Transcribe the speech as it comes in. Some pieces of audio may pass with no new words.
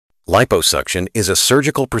Liposuction is a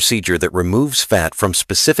surgical procedure that removes fat from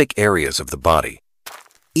specific areas of the body.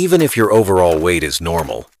 Even if your overall weight is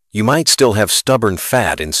normal, you might still have stubborn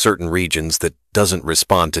fat in certain regions that doesn't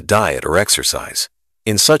respond to diet or exercise.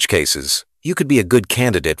 In such cases, you could be a good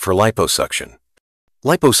candidate for liposuction.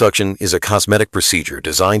 Liposuction is a cosmetic procedure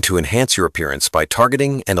designed to enhance your appearance by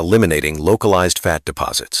targeting and eliminating localized fat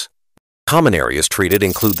deposits. Common areas treated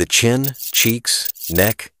include the chin, cheeks,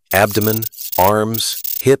 neck, abdomen, arms,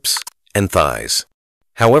 hips, and thighs.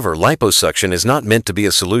 However, liposuction is not meant to be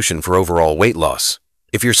a solution for overall weight loss.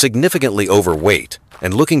 If you're significantly overweight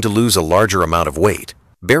and looking to lose a larger amount of weight,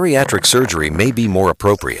 bariatric surgery may be more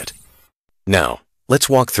appropriate. Now, let's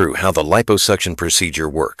walk through how the liposuction procedure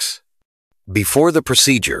works. Before the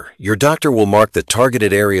procedure, your doctor will mark the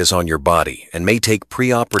targeted areas on your body and may take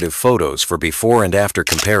preoperative photos for before and after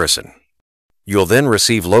comparison. You'll then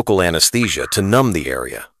receive local anesthesia to numb the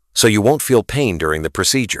area, so you won't feel pain during the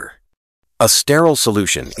procedure. A sterile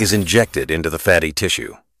solution is injected into the fatty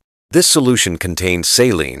tissue. This solution contains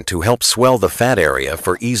saline to help swell the fat area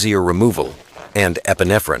for easier removal, and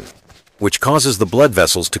epinephrine, which causes the blood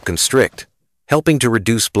vessels to constrict, helping to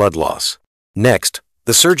reduce blood loss. Next,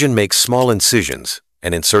 the surgeon makes small incisions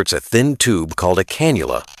and inserts a thin tube called a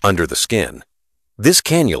cannula under the skin. This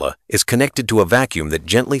cannula is connected to a vacuum that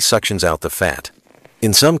gently suctions out the fat.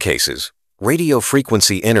 In some cases,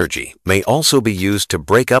 radiofrequency energy may also be used to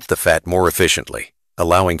break up the fat more efficiently,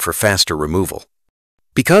 allowing for faster removal.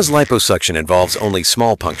 Because liposuction involves only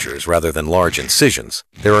small punctures rather than large incisions,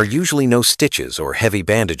 there are usually no stitches or heavy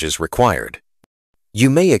bandages required. You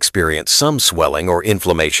may experience some swelling or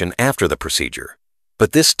inflammation after the procedure,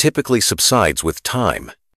 but this typically subsides with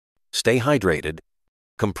time. Stay hydrated,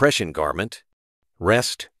 compression garment,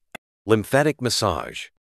 rest, lymphatic massage,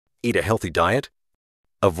 eat a healthy diet,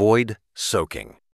 avoid soaking.